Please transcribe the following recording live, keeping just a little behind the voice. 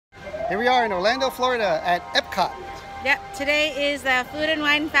Here we are in Orlando, Florida at Epcot. Yep, today is the Food and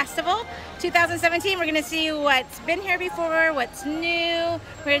Wine Festival 2017. We're gonna see what's been here before, what's new.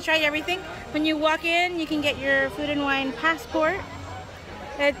 We're gonna try everything. When you walk in, you can get your food and wine passport.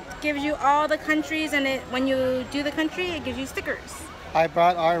 It gives you all the countries, and when you do the country, it gives you stickers. I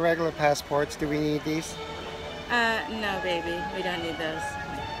brought our regular passports. Do we need these? No, baby, we don't need those.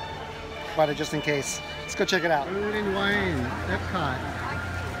 Brought it just in case. Let's go check it out. Food and wine, Epcot.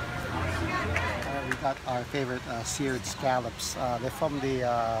 We got our favorite seared scallops. They're from the,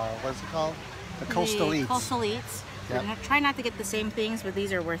 what is it called? The Coastal Eats. Coastal Eats. Yep. We're gonna try not to get the same things, but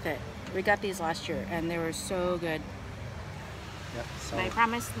these are worth it. We got these last year, and they were so good. Yep, so. And I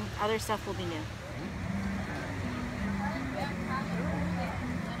promise other stuff will be new.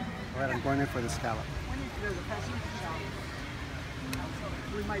 All right, I'm going in for the scallop.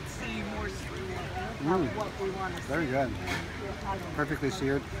 We might see more what we want to see. Very good. Perfectly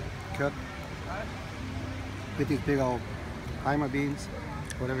seared, cooked. With these big old lima beans,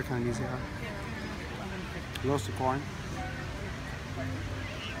 whatever kind of beans they are. Roasted corn.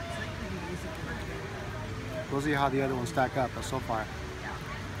 We'll see how the other ones stack up, but so far,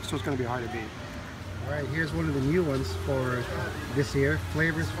 this one's going to be hard to beat. All right, here's one of the new ones for this year.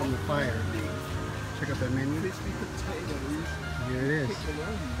 Flavors from the Fire. Check out that menu. Here it is.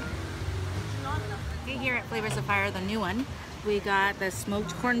 Okay, here at Flavors of Fire, the new one, we got the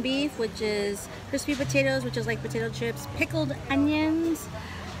smoked corned beef, which is crispy potatoes, which is like potato chips, pickled onions,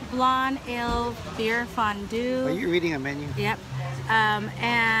 blonde ale beer fondue. Are you reading a menu? Yep.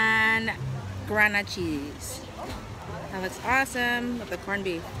 And grana cheese. That looks awesome with the corned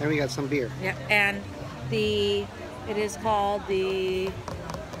beef. Then we got some beer. Yep. And it is called the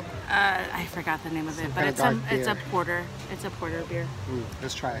I forgot the name of it, but it's a porter. It's a porter beer.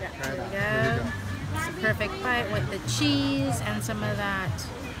 Let's try it. Yeah. Try it out. There Here we we go. go. It's a perfect bite with the cheese and some of that.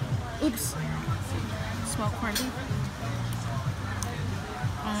 Oops. Smoked corned beef.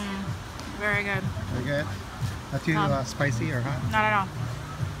 Very good. Very good. Not too spicy or hot? Not at all.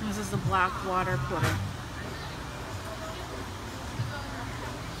 This is the black water porter.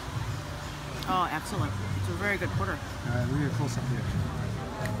 Oh, excellent. It's a very good porter. Let me get a close up here.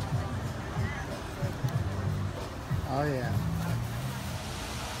 Oh yeah.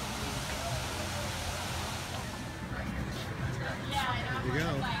 There we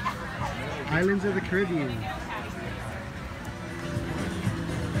go. Islands of the Caribbean. We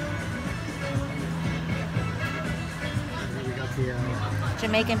got the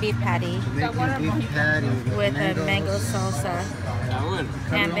Jamaican beef patty Jamaican beef patty with a mango salsa.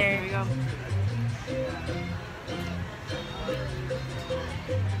 And there you go.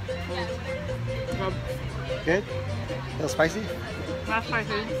 Good? A little spicy? Not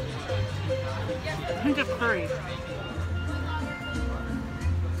spicy. Hint of curry.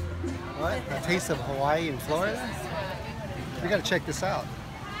 What? A taste of Hawaii and Florida? We gotta check this out.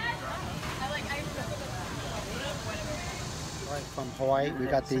 All right, from Hawaii, we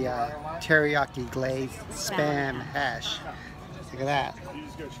got the teriyaki glazed spam hash. Look at that. You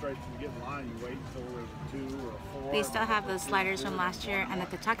just go straight from get in line, you wait until there's 2 or 4. They still have the sliders from last year and the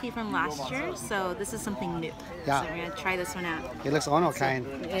tataki from last year, so this is something new. Yeah. So we're gonna try this one out. It looks ono kind.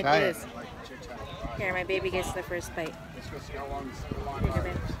 It Try is. Here, my baby gets the first bite. Here you go,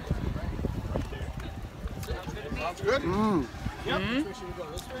 babe. Sounds good.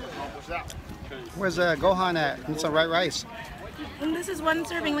 Where's Gohan at? Need some white rice. And this is one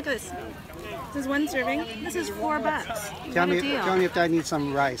serving. Look at this. This is one serving. This is $4. Tell What a me deal. if I need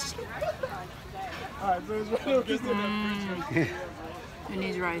some rice. It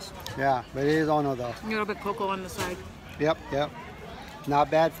needs rice. Yeah, but it is ono though. A little bit cocoa on the side. Yep.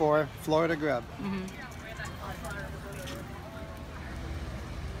 Not bad for Florida grub.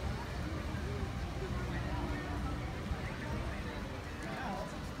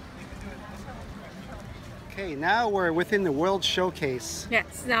 Okay, now we're within the World Showcase.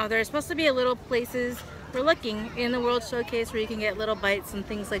 Yes. Now there's supposed to be a little places we're looking in the World Showcase where you can get little bites and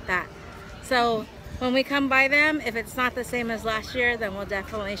things like that. So when we come by them, if it's not the same as last year, then we'll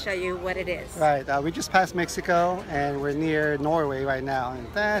definitely show you what it is. Right, we just passed Mexico and we're near Norway right now, and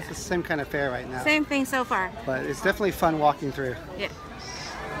that's the same kind of fare right now. Same thing so far. But it's definitely fun walking through. Yeah.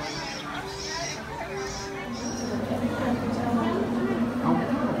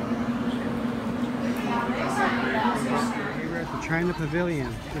 We're at the China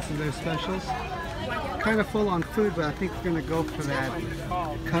Pavilion. This is their specials. Kind of full on food, but I think we're gonna go for that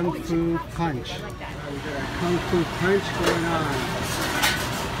Kung Fu Punch. We got a Kung Fu Punch going on.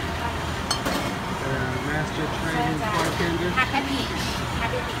 Master Chinese bartender. Happy Beach.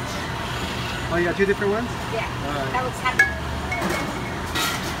 Oh, you got two different ones? Yeah. All right. That looks happy.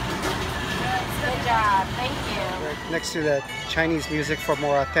 Yeah, thank you. Right next to the Chinese music for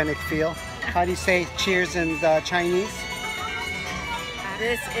more authentic feel. How do you say cheers in Chinese?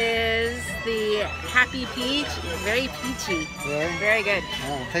 This is the Happy Peach. Very peachy. Really? Very good.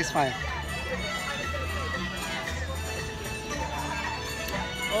 Oh, tastes fine.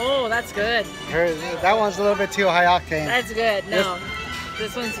 Oh, that's good. That one's a little bit too high octane. That's good. No,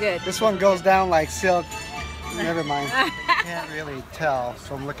 this one's good. This one goes down like silk. Never mind. Can't really tell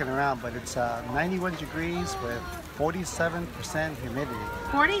from looking around, but it's 91 degrees with 47% humidity.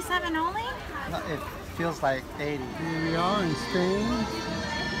 47 only? No, it feels like 80. Here we are in Spain.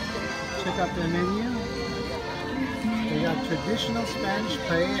 Check out their menu. They got traditional Spanish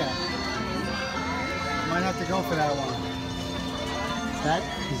paella. Might have to go for that one. That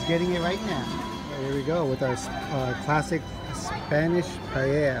is getting it right now. Here we go with our classic Spanish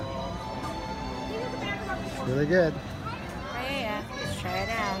paella. It's really good. Yeah, let's try it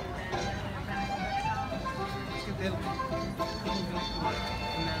out.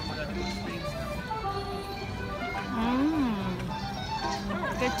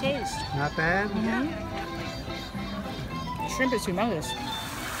 Mmm. Good taste. Not bad? Shrimp is humongous.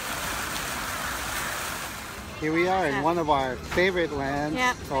 Here we are in one of our favorite lands,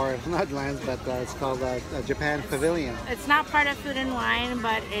 Yep. or not lands, but it's called Japan Pavilion. It's not part of Food and Wine,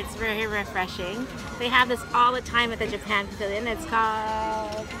 but it's very refreshing. They have this all the time at the Japan Pavilion. It's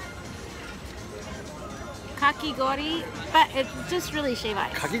called kakigori, but it's just really shave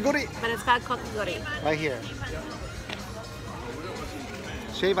ice. Kakigori! But it's called kakigori. Right here.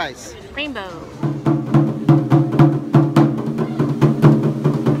 Shave ice. Rainbow.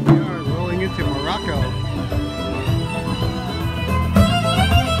 We are rolling into Morocco.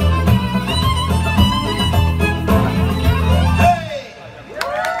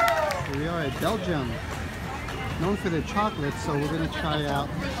 Belgium, known for their chocolate, so we're going to try out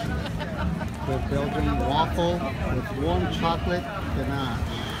the Belgian waffle with warm chocolate ganache.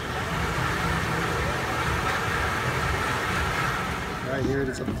 All right, here it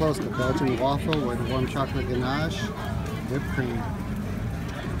is up close, the Belgian waffle with warm chocolate ganache, whipped cream.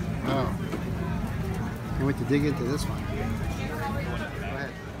 Oh, can't wait to dig into this one. Go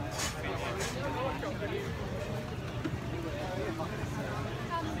ahead.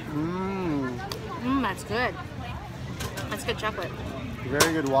 That's good. That's good chocolate.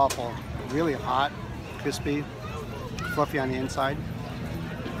 Very good waffle. Really hot, crispy, fluffy on the inside.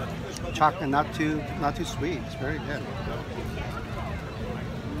 Chocolate not too sweet. It's very good.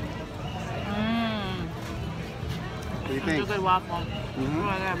 What do you think? It's a good waffle.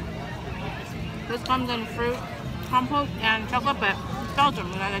 Really good. This comes in fruit, compote, and chocolate, but it's Belgium.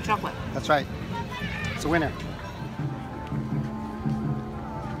 We like the chocolate. That's right. It's a winner.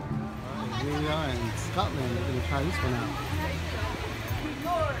 Here we are in Scotland. We're going to try this one out.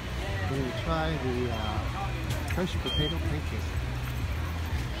 We're going to try the fresh potato pancake.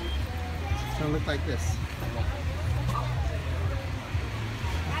 It's going to look like this.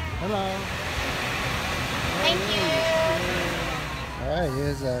 Hello. Thank you. Alright,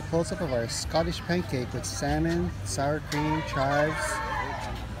 here's a close-up of our Scottish pancake with salmon, sour cream, chives,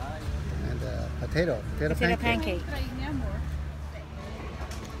 and potato pancake.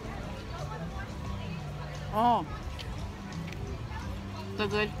 Oh, the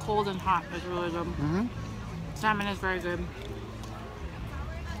good cold and hot is really good. Salmon is very good.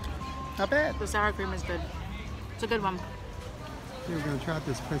 Not bad. The sour cream is good. It's a good one. Here we're going to try out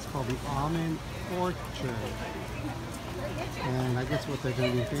this place called the Almond Orchard. And I guess what they're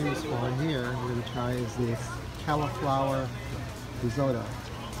going to be famous for here, we're going to try is this cauliflower risotto.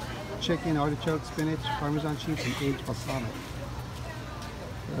 Chicken, artichoke, spinach, Parmesan cheese, and aged balsamic.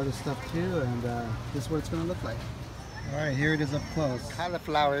 Other stuff too, and this is what it's going to look like. Alright, here it is up close.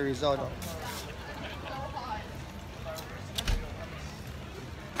 Cauliflower risotto.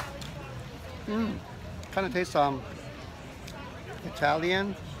 Kind of tastes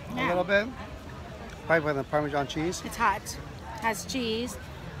Italian a little bit. Probably with the Parmesan cheese. It's hot. Has cheese,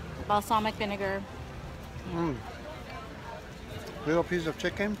 balsamic vinegar. Little piece of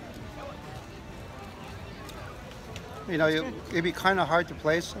chicken. You know, it'd be kind of hard to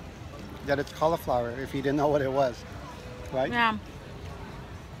place that it's cauliflower if you didn't know what it was, right? Yeah.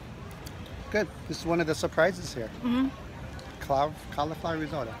 Good. This is one of the surprises here. Cauliflower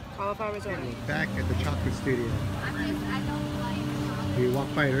risotto. Cauliflower risotto. We're back at the chocolate studio. We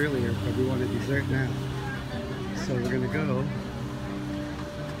walked by it earlier, but we want a dessert now. So we're going to go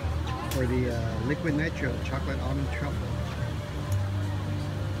for the liquid nitro chocolate almond truffle.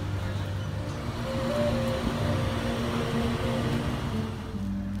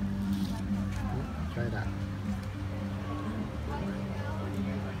 Try that.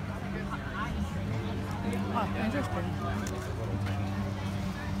 Oh, interesting.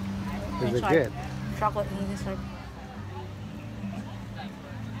 Is it Try good? Chocolate in this side.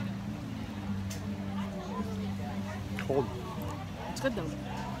 Cold. It's good though.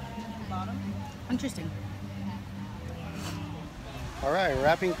 Interesting. All right,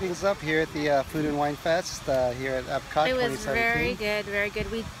 wrapping things up here at the Food and Wine Fest here at Epcot It was 2017. very good, very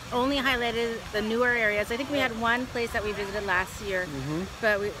good. We only highlighted the newer areas. I think we had one place that we visited last year,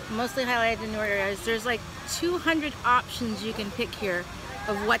 but we mostly highlighted the newer areas. There's like 200 options you can pick here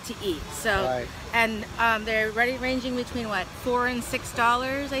of what to eat. So, Right. and they're ranging between what, $4 and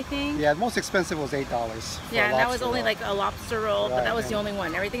 $6, I think. Yeah, the most expensive was $8. For Yeah, a and that was lobster only roll. like a lobster roll, but Right, that was the and- only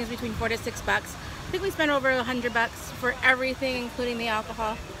one. Everything is between $4 to $6. I think we spent over $100 for everything, including the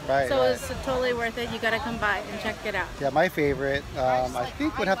alcohol. Right, so right. it was totally worth it. You gotta come by and check it out. Yeah, my favorite, I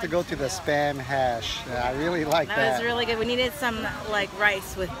think would have to go to the Spam Hash. Yeah, I really like that. That was really good. We needed some like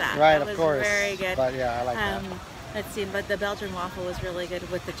rice with that. Right, that of was course. very good. But yeah, I like that. Let's see, but the Belgian waffle was really good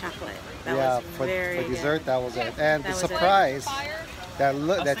with the chocolate. That Yeah, was for very dessert, good. that was it. And That the was it. surprise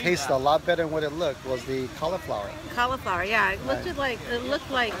that tasted a lot better than what it looked was the cauliflower. Cauliflower, yeah, it Right.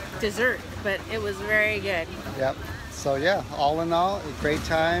 looked like dessert, but it was very good. Yep. So yeah, all in all, a great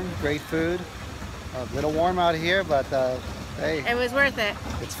time, great food. A little warm out here, but hey, It was worth it.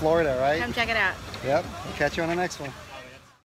 it's Florida, right? Come check it out. Yep. Catch you on the next one.